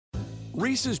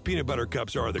Reese's peanut butter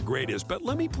cups are the greatest, but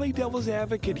let me play devil's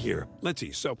advocate here. Let's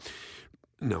see. So,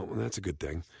 no, that's a good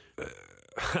thing.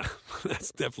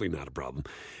 That's definitely not a problem.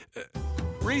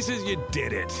 Reese's, you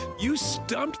did it. You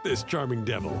stumped this charming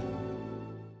devil.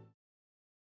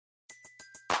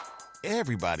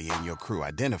 Everybody in your crew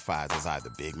identifies as either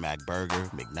Big Mac Burger,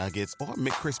 McNuggets, or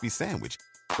McCrispy Sandwich.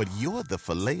 But you're the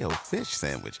Filet-O-Fish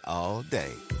Sandwich all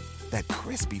day. That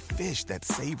crispy fish, that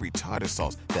savory tartar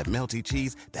sauce, that melty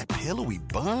cheese, that pillowy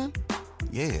bun.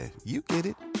 Yeah, you get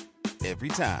it. Every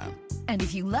time. And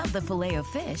if you love the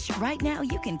Filet-O-Fish, right now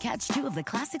you can catch two of the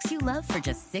classics you love for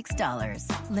just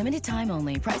 $6. Limited time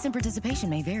only. Price and participation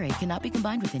may vary. Cannot be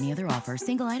combined with any other offer.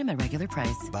 Single item at regular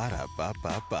price.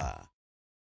 Ba-da-ba-ba-ba.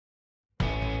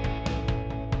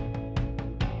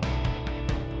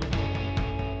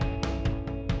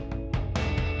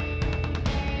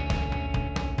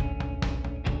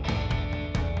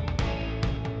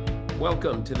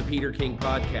 Welcome to the Peter King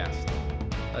Podcast,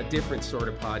 a different sort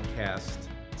of podcast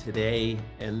today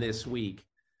and this week.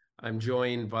 I'm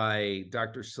joined by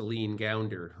Dr. Celine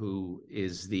Gounder, who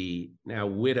is the now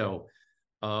widow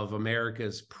of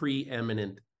America's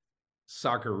preeminent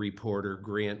soccer reporter,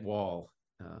 Grant Wahl.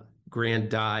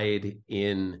 Grant died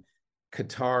in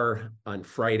Qatar on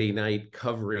Friday night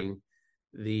covering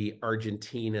the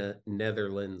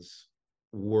Argentina-Netherlands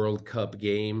World Cup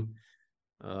game.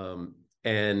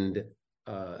 And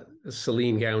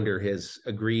Celine Gounder has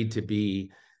agreed to be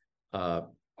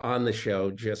on the show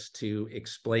just to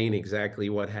explain exactly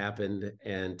what happened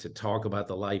and to talk about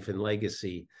the life and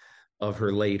legacy of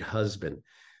her late husband.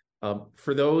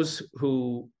 For those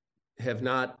who have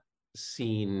not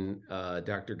seen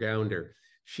Dr. Gounder,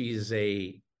 she's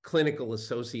a clinical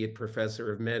associate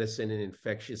professor of medicine and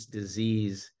infectious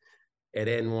disease at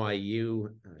NYU.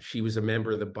 She was a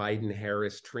member of the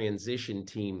Biden-Harris transition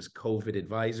team's COVID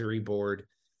advisory board.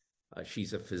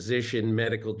 She's a physician,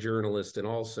 medical journalist, and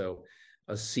also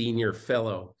a senior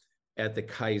fellow at the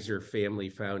Kaiser Family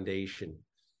Foundation.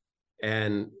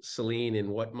 And Celine, in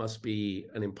what must be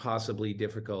an impossibly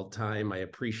difficult time, I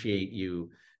appreciate you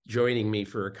joining me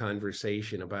for a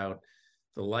conversation about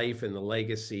the life and the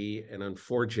legacy, and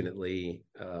unfortunately,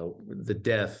 the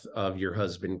death of your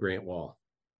husband, Grant Wahl.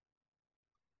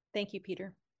 Thank you,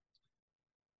 Peter.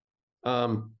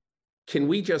 Can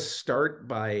we just start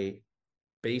by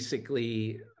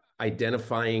basically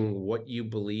identifying what you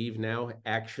believe now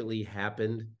actually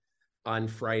happened on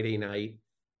Friday night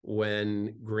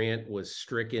when Grant was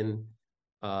stricken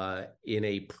in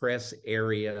a press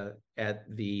area at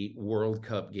the World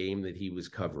Cup game that he was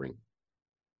covering?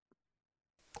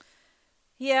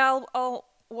 Yeah, I'll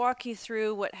walk you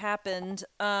through what happened.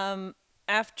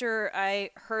 After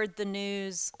I heard the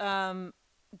news,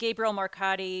 Gabriel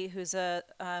Marcotti, who's a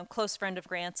close friend of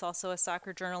Grant's, also a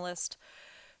soccer journalist,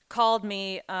 called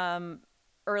me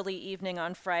early evening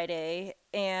on Friday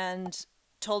and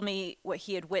told me what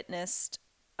he had witnessed.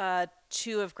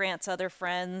 Two of Grant's other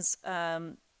friends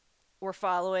were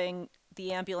following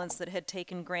the ambulance that had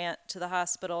taken Grant to the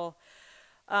hospital.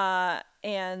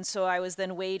 And so I was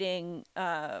then waiting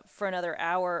for another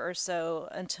hour or so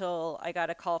until I got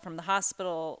a call from the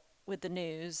hospital with the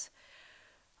news.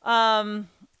 And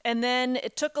then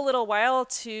it took a little while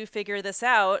to figure this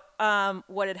out,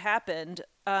 what had happened.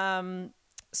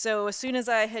 So as soon as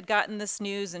I had gotten this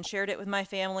news and shared it with my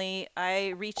family, I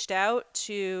reached out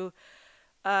to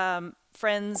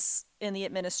friends in the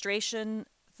administration.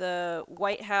 The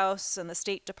White House and the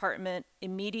State Department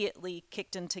immediately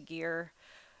kicked into gear,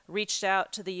 reached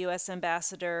out to the U.S.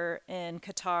 ambassador in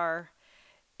Qatar,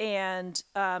 and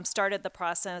started the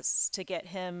process to get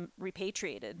him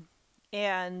repatriated.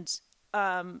 And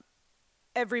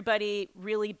everybody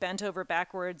really bent over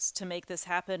backwards to make this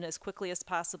happen as quickly as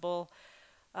possible.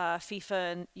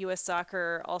 FIFA and U.S.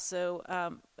 Soccer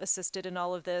also assisted in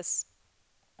all of this.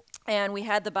 And we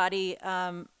had the body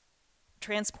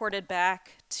transported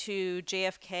back to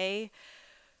JFK.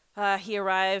 He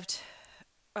arrived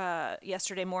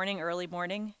yesterday morning, early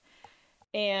morning,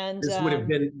 and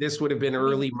this would have been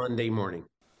early Monday morning.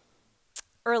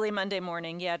 Early Monday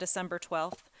morning, yeah, December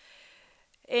 12th,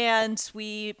 and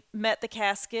we met the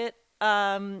casket,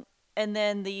 and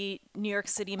then the New York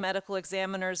City Medical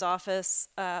Examiner's Office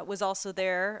was also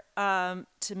there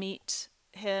to meet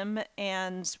him,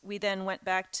 and we then went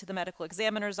back to the Medical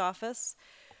Examiner's Office.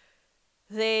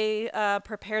 They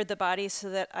prepared the body so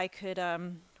that I could,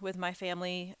 with my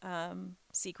family,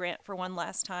 see Grant for one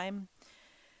last time.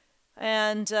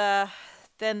 And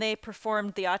then they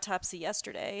performed the autopsy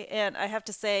yesterday. And I have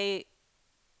to say,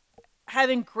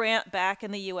 having Grant back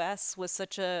in the U.S. was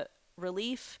such a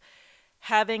relief.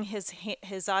 Having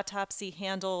his autopsy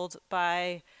handled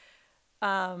by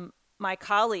My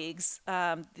colleagues,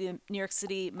 the New York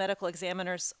City Medical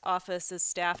Examiner's Office is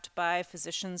staffed by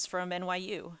physicians from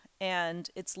NYU, and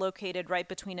it's located right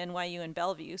between NYU and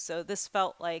Bellevue. So this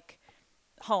felt like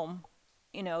home,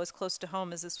 as close to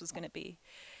home as this was going to be.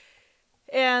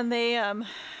 And they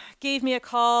gave me a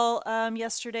call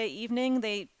yesterday evening.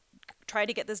 They tried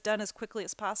to get this done as quickly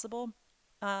as possible,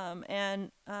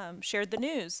 and shared the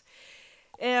news.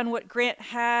 And what Grant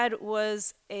had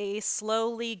was a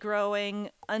slowly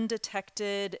growing,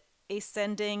 undetected,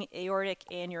 ascending aortic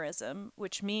aneurysm,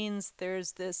 which means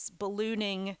there's this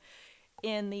ballooning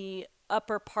in the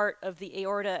upper part of the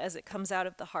aorta as it comes out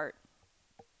of the heart.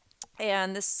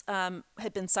 And this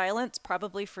had been silent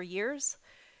probably for years.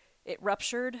 It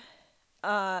ruptured,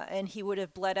 and he would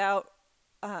have bled out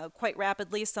quite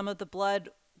rapidly. Some of the blood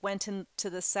went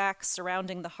into the sac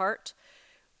surrounding the heart,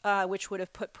 which would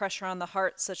have put pressure on the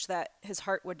heart such that his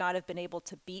heart would not have been able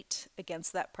to beat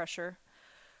against that pressure.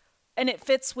 And it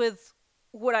fits with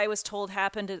what I was told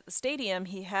happened at the stadium.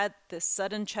 He had this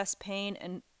sudden chest pain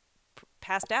and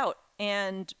passed out.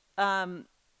 And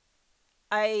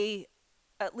I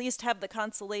at least have the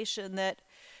consolation that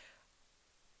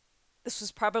this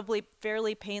was probably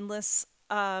fairly painless,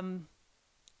 and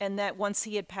that once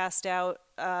he had passed out,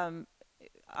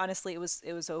 honestly, it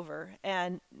was over,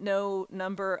 and no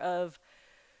number of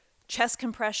chest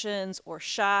compressions or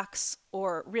shocks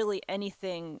or really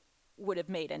anything would have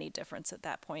made any difference at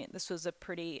that point. This was a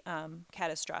pretty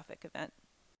catastrophic event.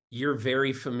 You're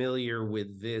very familiar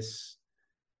with this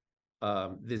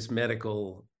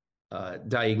medical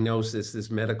diagnosis,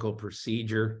 this medical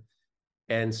procedure.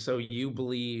 And so you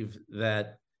believe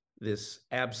that this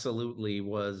absolutely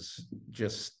was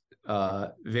just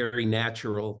very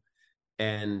natural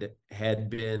and had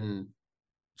been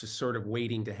just sort of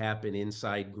waiting to happen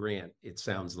inside Grant, it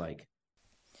sounds like.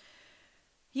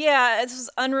 Yeah, this was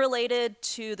unrelated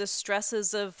to the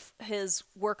stresses of his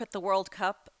work at the World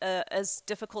Cup. As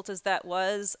difficult as that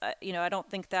was, I don't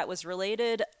think that was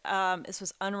related. This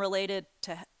was unrelated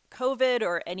to COVID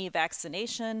or any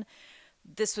vaccination.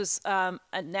 This was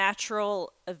a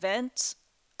natural event.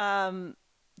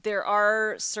 There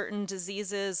are certain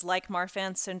diseases like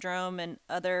Marfan syndrome and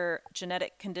other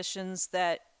genetic conditions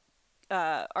that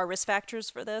are risk factors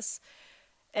for this.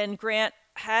 And Grant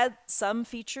had some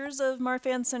features of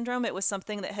Marfan syndrome. It was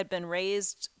something that had been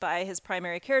raised by his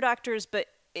primary care doctors, but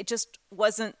it just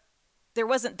there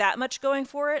wasn't that much going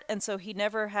for it. And so he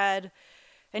never had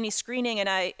any screening. And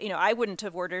I wouldn't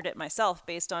have ordered it myself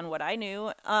based on what I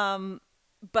knew.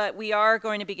 But we are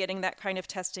going to be getting that kind of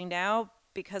testing now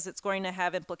because it's going to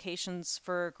have implications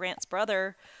for Grant's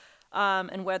brother,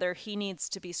 and whether he needs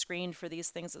to be screened for these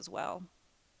things as well.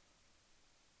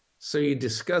 So you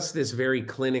discussed this very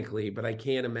clinically, but I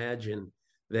can't imagine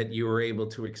that you were able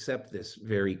to accept this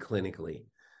very clinically.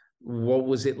 What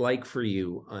was it like for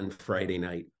you on Friday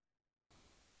night?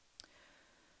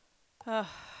 I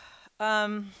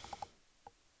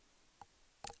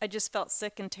just felt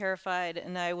sick and terrified,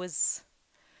 and I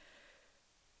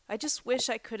just wish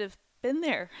I could have been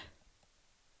there.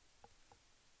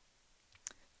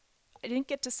 I didn't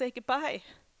get to say goodbye.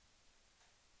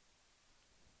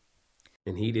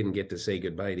 And he didn't get to say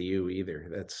goodbye to you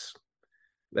either.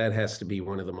 That has to be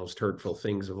one of the most hurtful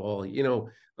things of all.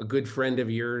 A good friend of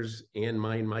yours and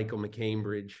mine, Michael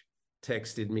McCambridge,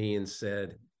 texted me and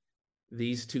said,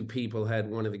 these two people had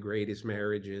one of the greatest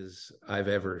marriages I've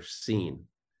ever seen.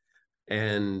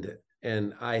 And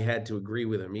I had to agree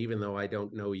with him, even though I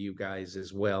don't know you guys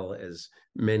as well as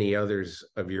many others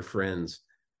of your friends.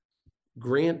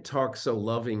 Grant talked so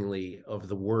lovingly of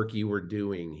the work you were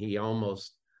doing. He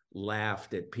almost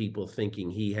laughed at people thinking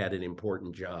he had an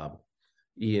important job,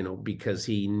 because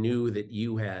he knew that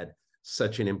you had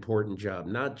such an important job,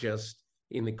 not just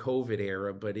in the COVID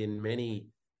era, but in many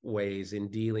ways in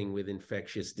dealing with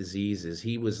infectious diseases.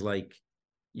 He was like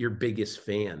your biggest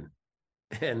fan.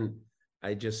 And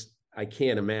I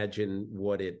can't imagine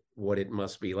what it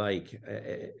must be like.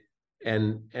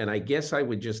 And I guess I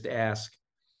would just ask,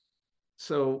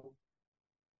 so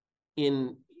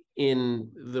in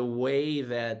the way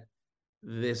that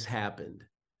this happened,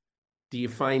 do you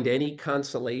find any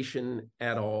consolation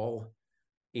at all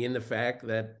in the fact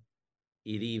that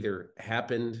it either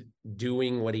happened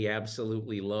doing what he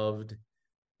absolutely loved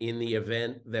in the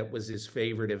event that was his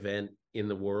favorite event in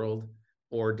the world,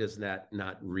 or does that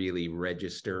not really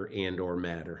register and or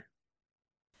matter?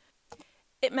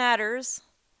 It matters.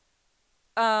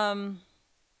 I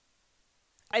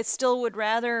still would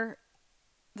rather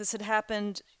this had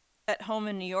happened at home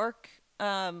in New York,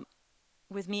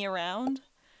 with me around.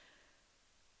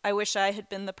 I wish I had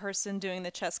been the person doing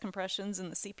the chest compressions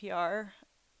and the CPR.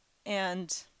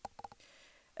 And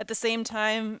at the same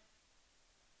time,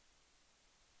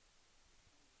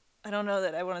 I don't know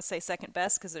that I want to say second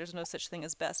best because there's no such thing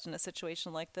as best in a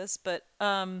situation like this, but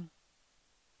that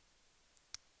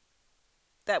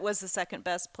was the second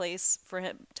best place for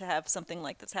him to have something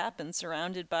like this happen,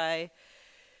 surrounded by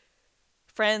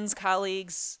friends,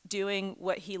 colleagues, doing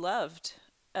what he loved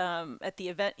at the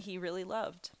event he really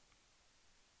loved.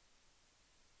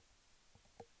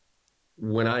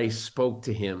 When I spoke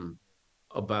to him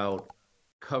about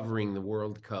covering the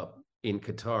World Cup in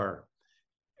Qatar,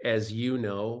 as you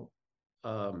know,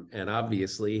 and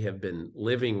obviously have been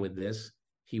living with this,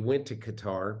 he went to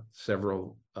Qatar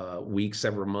several weeks,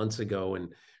 several months ago,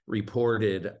 and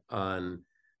reported on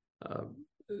uh,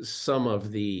 some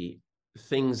of the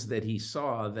things that he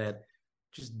saw that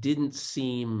just didn't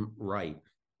seem right,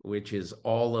 which is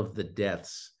all of the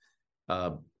deaths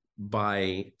uh,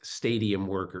 by stadium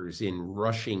workers in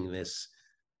rushing this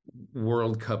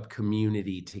World Cup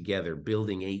community together,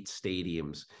 building 8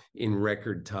 stadiums in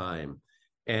record time.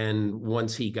 And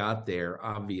once he got there,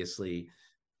 obviously,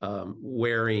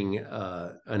 wearing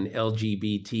an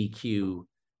LGBTQ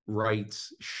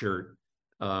rights shirt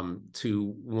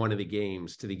to one of the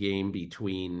games, to the game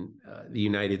between the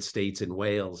United States and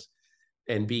Wales,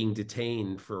 and being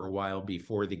detained for a while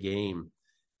before the game.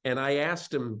 And I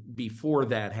asked him before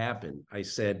that happened, I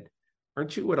said,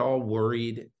 aren't you at all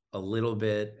worried a little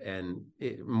bit? And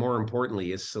more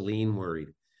importantly, is Celine worried?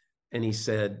 And he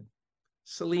said,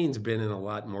 Celine's been in a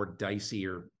lot more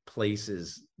dicier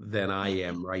places than I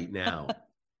am right now.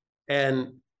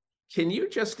 And can you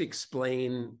just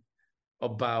explain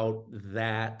about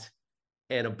that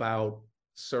and about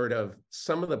sort of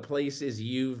some of the places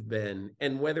you've been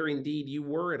and whether indeed you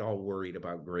were at all worried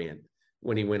about Grant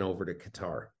when he went over to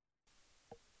Qatar?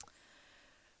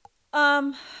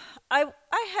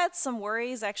 I had some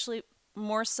worries, actually,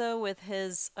 more so with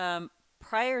his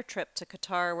prior trip to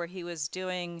Qatar, where he was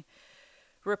doing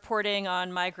reporting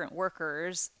on migrant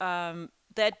workers.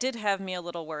 That did have me a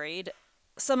little worried.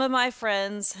 Some of my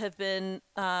friends have been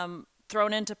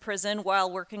thrown into prison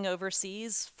while working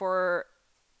overseas for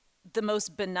the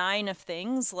most benign of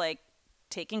things, like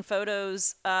taking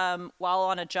photos while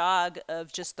on a jog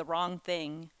of just the wrong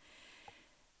thing.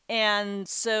 And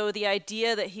so the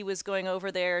idea that he was going over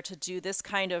there to do this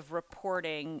kind of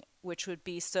reporting, which would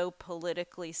be so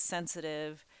politically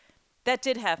sensitive, that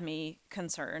did have me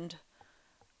concerned.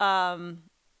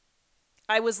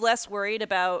 I was less worried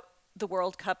about the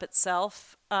World Cup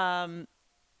itself, in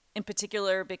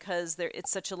particular because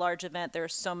it's such a large event. There are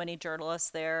so many journalists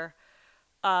there.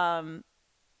 I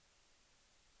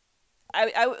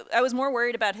was more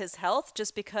worried about his health,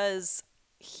 just because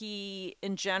he,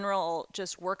 in general,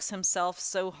 just works himself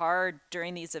so hard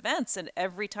during these events. And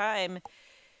every time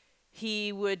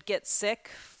he would get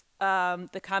sick,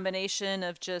 the combination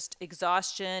of just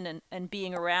exhaustion and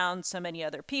being around so many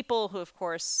other people who, of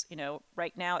course,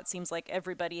 right now it seems like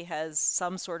everybody has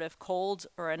some sort of cold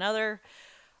or another.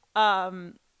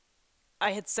 I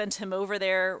had sent him over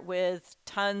there with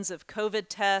tons of COVID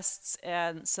tests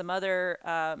and some other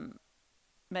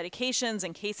medications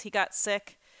in case he got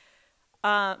sick.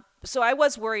 So I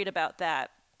was worried about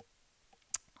that.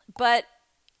 But,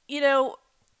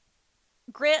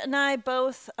 Grant and I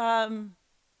both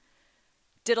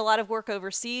did a lot of work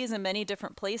overseas in many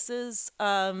different places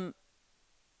that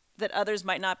others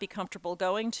might not be comfortable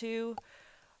going to.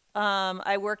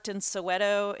 I worked in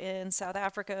Soweto in South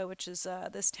Africa, which is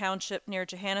this township near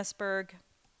Johannesburg,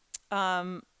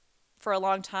 for a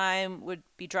long time, would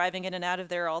be driving in and out of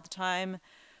there all the time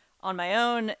on my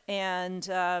own. And,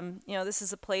 this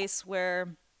is a place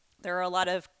where there are a lot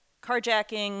of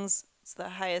carjackings. It's the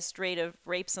highest rate of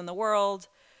rapes in the world.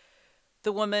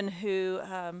 The woman who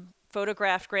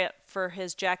photographed Grant for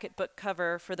his jacket book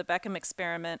cover for the Beckham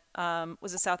experiment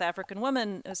was a South African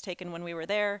woman. It was taken when we were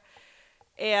there.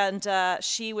 And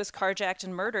she was carjacked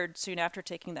and murdered soon after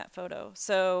taking that photo.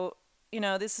 So,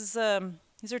 these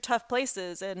are tough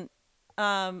places. And,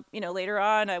 later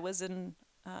on I was in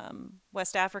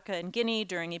West Africa and Guinea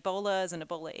during Ebola as an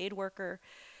Ebola aid worker.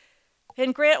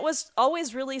 And Grant was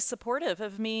always really supportive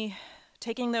of me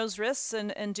taking those risks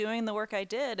and doing the work I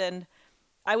did. And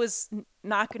I was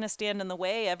not going to stand in the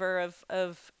way ever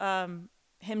of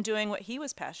him doing what he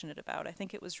was passionate about. I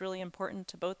think it was really important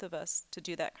to both of us to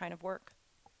do that kind of work.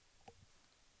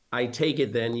 I take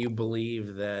it then you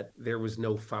believe that there was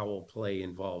no foul play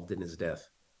involved in his death.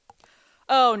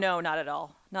 Oh, no, not at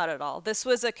all. Not at all. This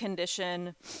was a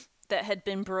condition that had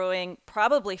been brewing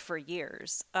probably for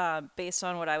years, based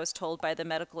on what I was told by the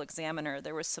medical examiner.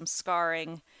 There was some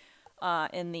scarring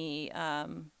in the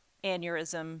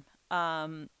aneurysm,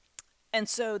 And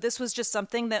so this was just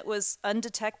something that was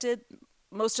undetected.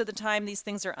 Most of the time, these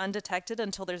things are undetected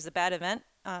until there's a bad event.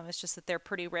 It's just that they're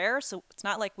pretty rare, so it's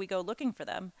not like we go looking for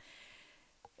them.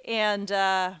 And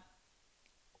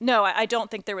no, I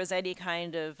don't think there was any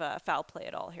kind of foul play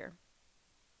at all here.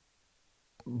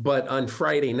 But on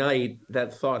Friday night,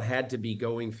 that thought had to be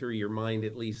going through your mind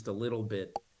at least a little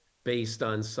bit based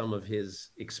on some of his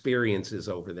experiences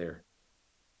over there.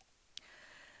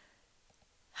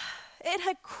 It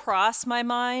had crossed my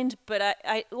mind, but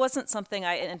it wasn't something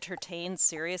I entertained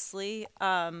seriously.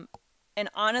 And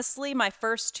honestly, my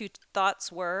first two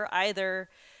thoughts were either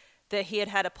that he had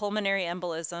had a pulmonary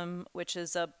embolism, which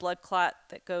is a blood clot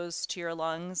that goes to your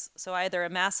lungs. So either a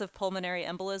massive pulmonary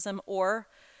embolism or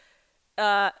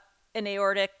an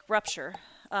aortic rupture,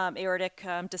 aortic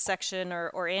dissection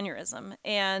or aneurysm.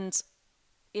 And,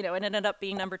 it ended up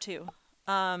being number two.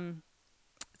 So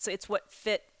it's what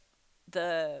fit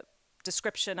the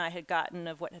description I had gotten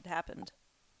of what had happened.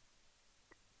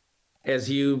 As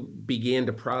you began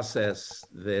to process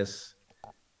this,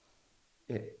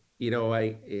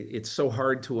 it's so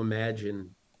hard to imagine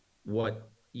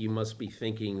what you must be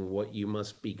thinking, what you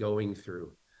must be going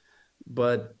through.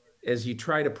 But as you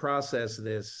try to process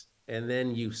this, and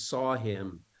then you saw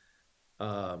him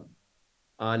on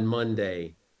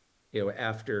Monday,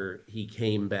 after he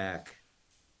came back,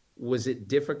 was it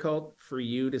difficult for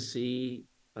you to see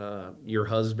your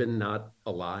husband not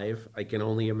alive? I can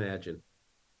only imagine.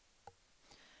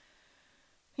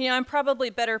 I'm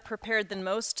probably better prepared than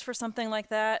most for something like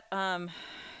that.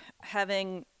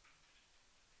 Having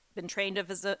been trained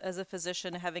as a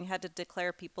physician, having had to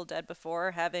declare people dead before,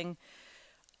 having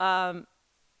done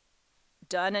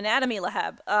anatomy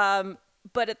lab.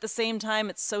 But at the same time,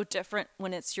 it's so different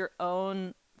when it's your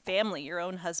own family, your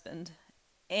own husband.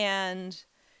 And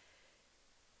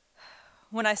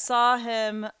when I saw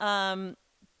him,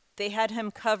 they had him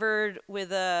covered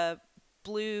with a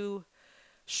blue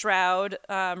shroud,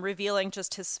 revealing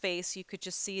just his face. You could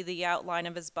just see the outline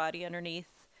of his body underneath.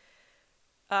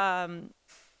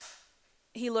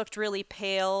 He looked really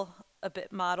pale, a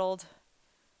bit mottled.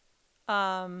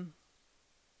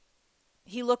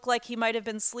 He looked like he might have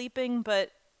been sleeping,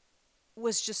 but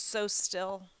was just so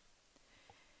still.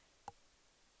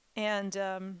 And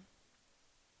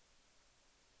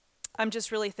I'm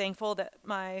just really thankful that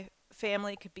my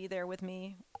family could be there with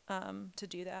me to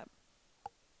do that.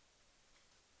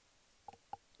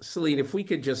 Celine, if we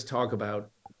could just talk about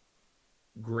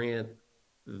Grant,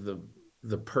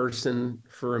 the person,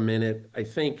 for a minute. I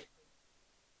think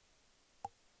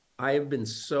I have been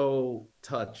so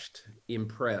touched,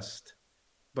 impressed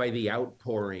by the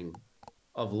outpouring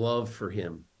of love for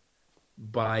him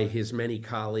by his many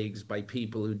colleagues, by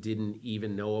people who didn't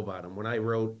even know about him. When I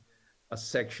wrote a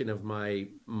section of my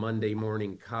Monday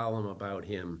morning column about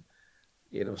him,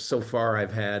 so far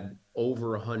I've had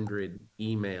over 100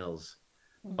 emails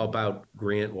about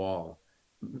Grant Wahl,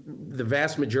 the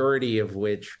vast majority of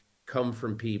which come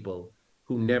from people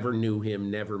who never knew him,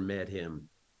 never met him,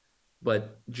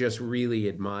 but just really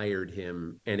admired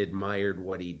him and admired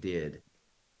what he did.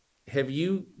 Have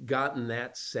you gotten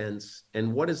that sense?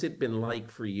 And what has it been like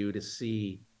for you to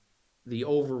see the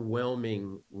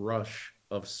overwhelming rush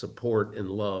of support and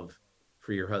love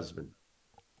for your husband?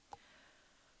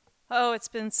 Oh, it's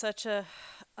been such a,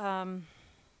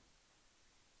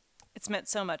 it's meant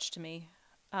so much to me.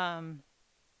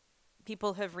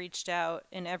 People have reached out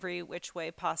in every which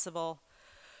way possible.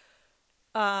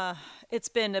 It's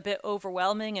been a bit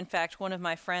overwhelming. In fact, one of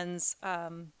my friends,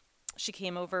 she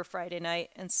came over Friday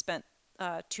night and spent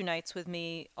 2 nights with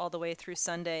me all the way through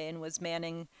Sunday and was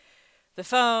manning the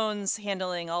phones,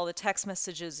 handling all the text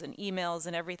messages and emails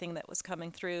and everything that was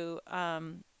coming through.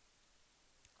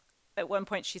 At one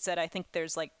point she said, I think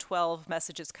there's like 12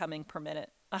 messages coming per minute.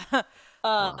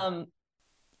 Wow.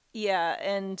 Yeah,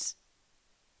 and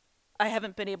I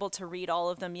haven't been able to read all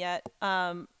of them yet.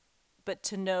 But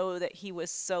to know that he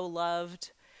was so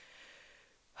loved,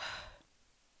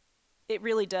 it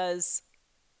really does.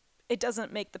 It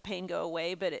doesn't make the pain go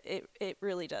away, but it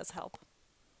really does help.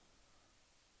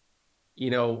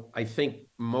 I think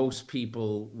most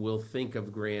people will think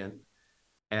of Grant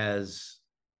as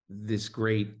this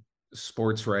great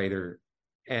sports writer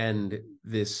and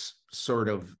this sort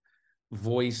of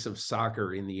voice of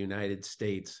soccer in the United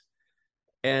States.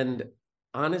 And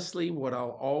honestly, what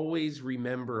I'll always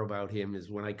remember about him is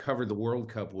when I covered the World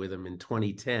Cup with him in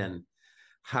 2010,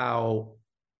 how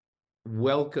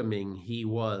welcoming he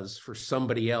was for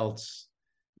somebody else,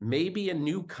 maybe a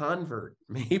new convert,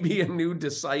 maybe a new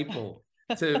disciple,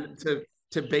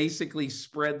 to basically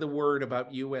spread the word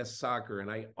about U.S. soccer. And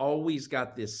I always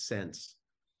got this sense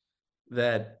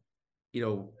that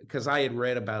because I had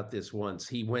read about this once.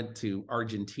 He went to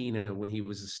Argentina when he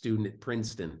was a student at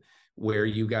Princeton, where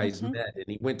you guys Mm-hmm. met, and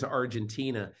he went to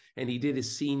Argentina and he did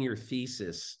his senior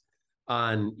thesis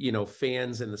on,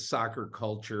 fans and the soccer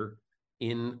culture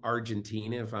in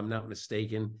Argentina, if I'm not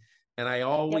mistaken. And Yep. I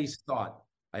always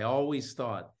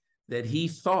thought that he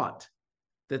thought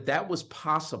that that was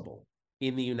possible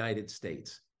in the United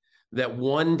States, that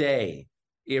one day,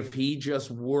 if he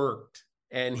just worked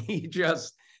and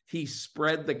he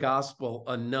spread the gospel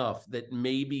enough, that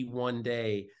maybe one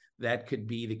day that could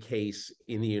be the case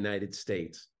in the United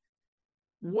States.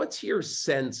 What's your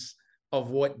sense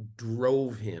of what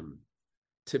drove him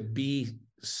to be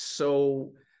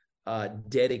so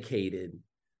dedicated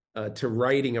to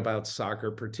writing about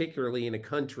soccer, particularly in a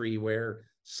country where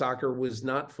soccer was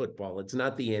not football? It's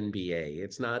not the NBA.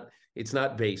 It's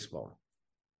not baseball.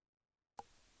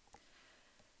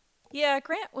 Yeah,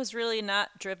 Grant was really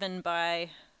not driven by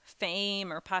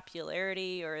fame or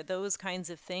popularity or those kinds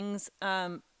of things.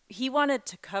 He wanted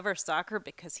to cover soccer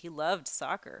because he loved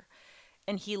soccer.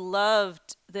 And he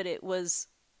loved that it was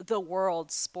the world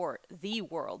sport, the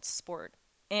world sport.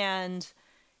 And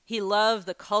he loved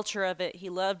the culture of it. He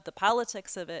loved the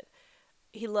politics of it.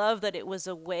 He loved that it was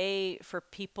a way for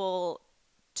people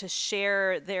to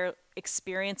share their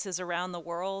experiences around the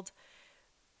world.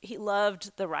 He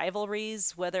loved the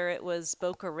rivalries, whether it was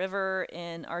Boca River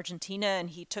in Argentina, and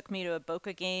he took me to a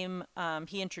Boca game.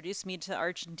 He introduced me to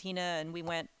Argentina, and we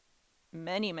went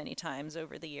many, many times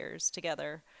over the years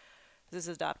together. This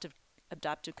is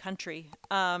adoptive country.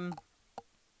 But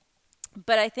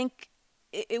I think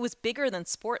it was bigger than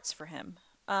sports for him,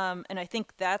 and I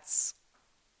think that's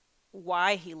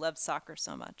why he loved soccer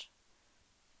so much.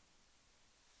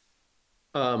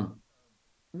 Um,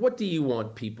 what do you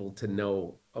want people to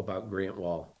know about Grant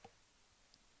Wahl?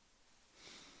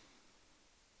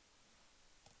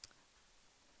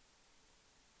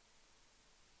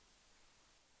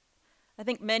 I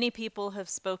think many people have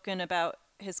spoken about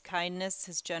his kindness,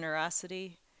 his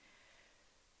generosity.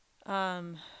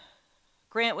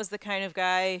 Grant was the kind of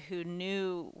guy who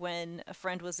knew when a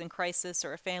friend was in crisis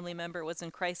or a family member was in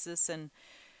crisis, and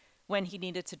when he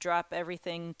needed to drop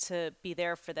everything to be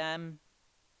there for them.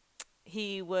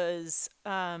 He was,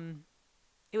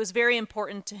 it was very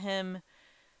important to him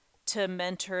to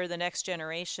mentor the next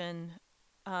generation,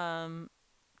 to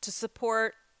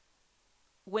support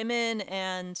women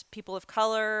and people of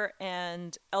color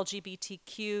and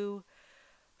LGBTQ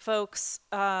folks,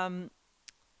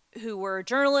 who were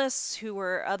journalists, who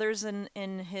were others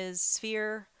in his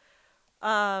sphere.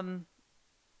 Um,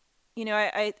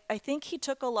 I think he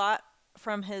took a lot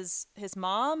from his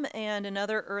mom and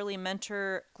another early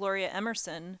mentor, Gloria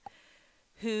Emerson,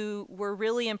 who were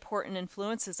really important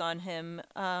influences on him.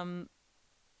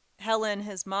 Helen,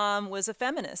 his mom, was a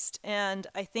feminist, and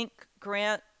I think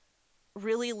Grant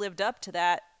really lived up to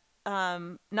that,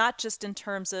 not just in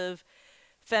terms of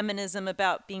feminism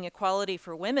about being equality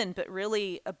for women, but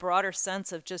really a broader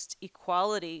sense of just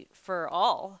equality for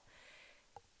all.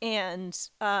 And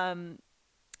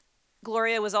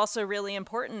Gloria was also really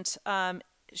important.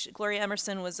 Gloria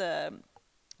Emerson was a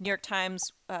New York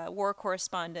Times war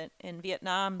correspondent in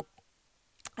Vietnam,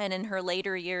 and in her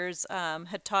later years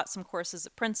had taught some courses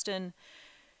at Princeton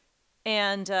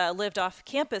and lived off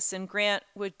campus. And Grant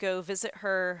would go visit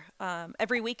her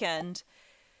every weekend,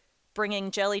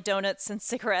 bringing jelly donuts and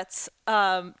cigarettes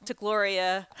to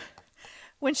Gloria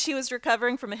when she was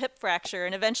recovering from a hip fracture.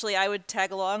 And eventually I would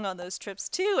tag along on those trips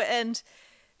too. And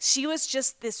she was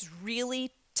just this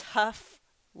really tough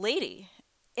lady.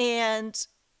 And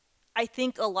I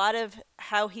think a lot of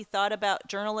how he thought about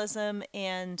journalism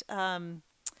and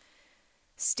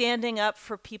standing up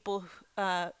for people,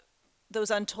 those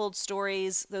untold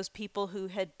stories, those people who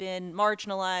had been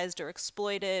marginalized or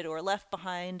exploited or left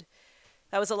behind.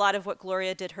 That was a lot of what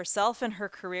Gloria did herself in her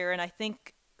career, and I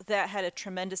think that had a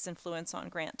tremendous influence on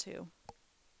Grant too.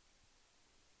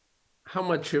 How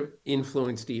much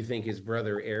influence do you think his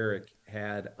brother Eric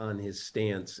had on his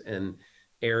stance? And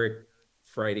Eric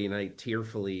Friday night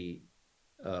tearfully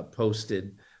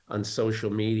posted on social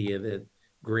media that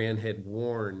Grant had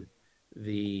worn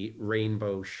the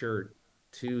rainbow shirt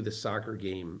to the soccer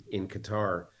game in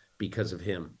Qatar because of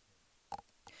him.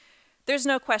 There's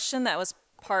no question that was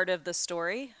part of the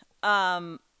story.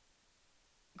 Grant,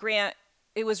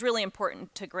 it was really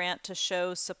important to Grant to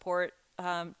show support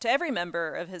to every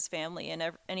member of his family in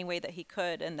any way that he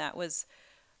could, and that was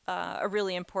a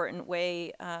really important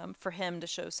way for him to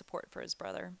show support for his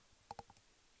brother.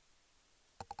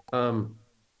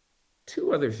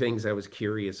 Two other things I was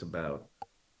curious about.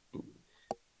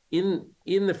 In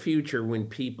the future, when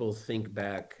people think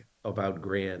back about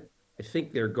Grant I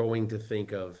think they're going to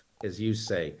think of, as you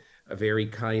say, a very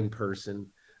kind person,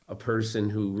 a person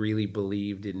who really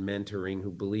believed in mentoring, who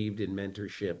believed in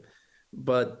mentorship,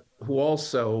 but who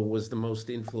also was the most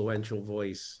influential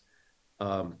voice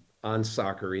on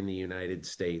soccer in the United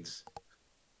States.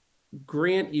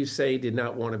 Grant, you say, did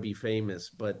not want to be famous,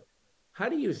 but how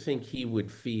do you think he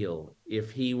would feel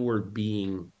if he were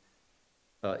being,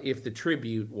 if the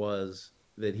tribute was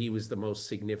that he was the most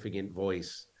significant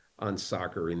voice on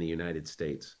soccer in the United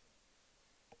States?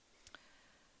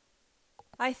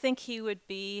 I think he would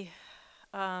be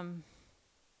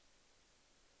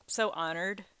so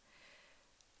honored.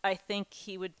 I think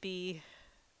he would be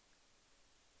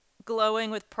glowing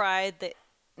with pride that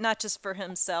not just for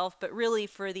himself, but really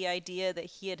for the idea that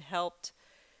he had helped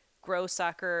grow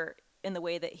soccer in the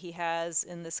way that he has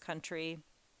in this country.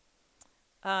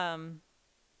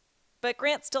 But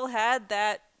Grant still had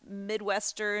that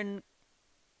Midwestern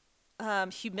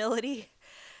humility,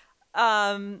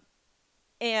 and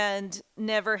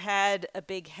never had a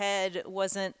big head,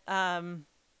 wasn't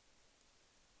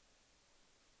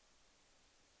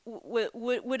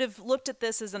would have looked at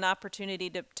this as an opportunity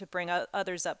to bring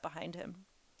others up behind him.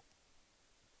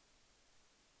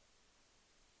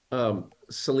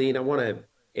 Celine, I want to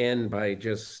end by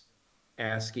just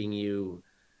asking you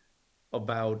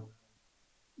about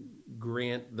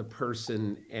Grant the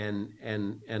person,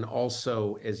 and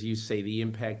also, as you say, the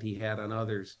impact he had on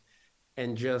others,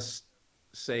 and just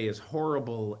say, as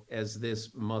horrible as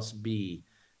this must be,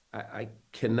 I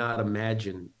cannot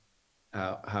imagine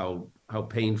how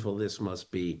painful this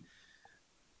must be.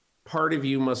 Part of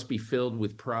you must be filled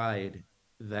with pride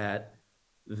that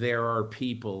there are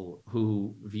people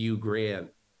who view Grant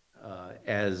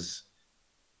as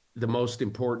the most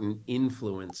important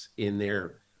influence in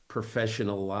their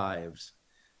professional lives.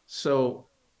 So,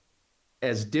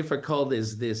 as difficult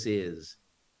as this is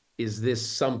this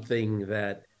something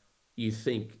that you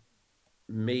think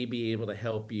may be able to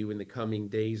help you in the coming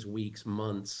days, weeks,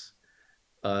 months,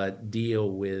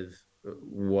 deal with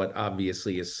what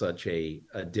obviously is such a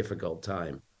difficult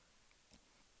time?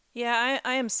 Yeah,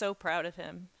 I am so proud of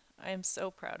him. I am so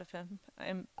proud of him. I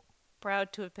am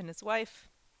proud to have been his wife,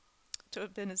 to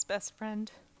have been his best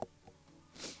friend.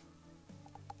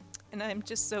 And I'm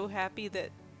just so happy that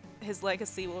his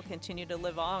legacy will continue to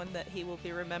live on, that he will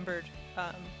be remembered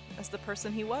as the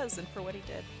person he was and for what he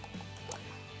did.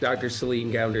 Dr.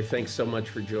 Celine Gounder, thanks so much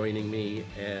for joining me.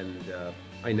 And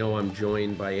I know I'm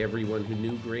joined by everyone who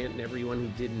knew Grant and everyone who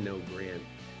didn't know Grant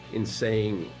in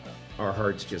saying our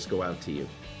hearts just go out to you.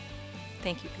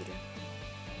 Thank you, Peter.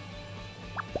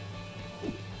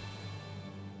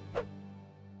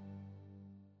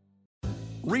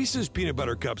 Reese's peanut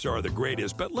butter cups are the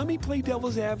greatest, but let me play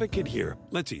devil's advocate here.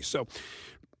 Let's see. So,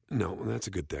 no, that's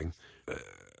a good thing.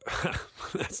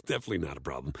 That's definitely not a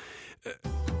problem.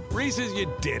 Reese's,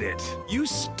 you did it. You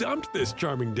stumped this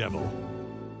charming devil.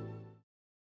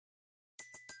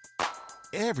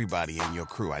 Everybody in your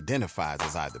crew identifies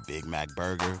as either Big Mac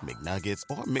Burger, McNuggets,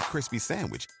 or McCrispy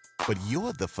Sandwich. But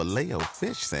you're the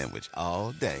Filet-O-Fish Sandwich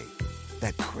all day.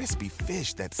 That crispy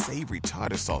fish, that savory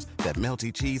tartar sauce, that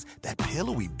melty cheese, that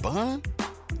pillowy bun.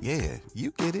 Yeah,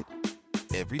 you get it.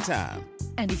 Every time.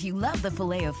 And if you love the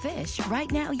Filet-O-Fish, right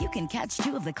now you can catch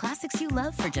two of the classics you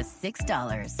love for just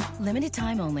 $6. Limited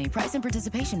time only. Price and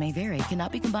participation may vary.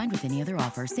 Cannot be combined with any other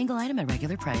offer. Single item at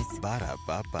regular price.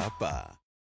 Ba-da-ba-ba-ba.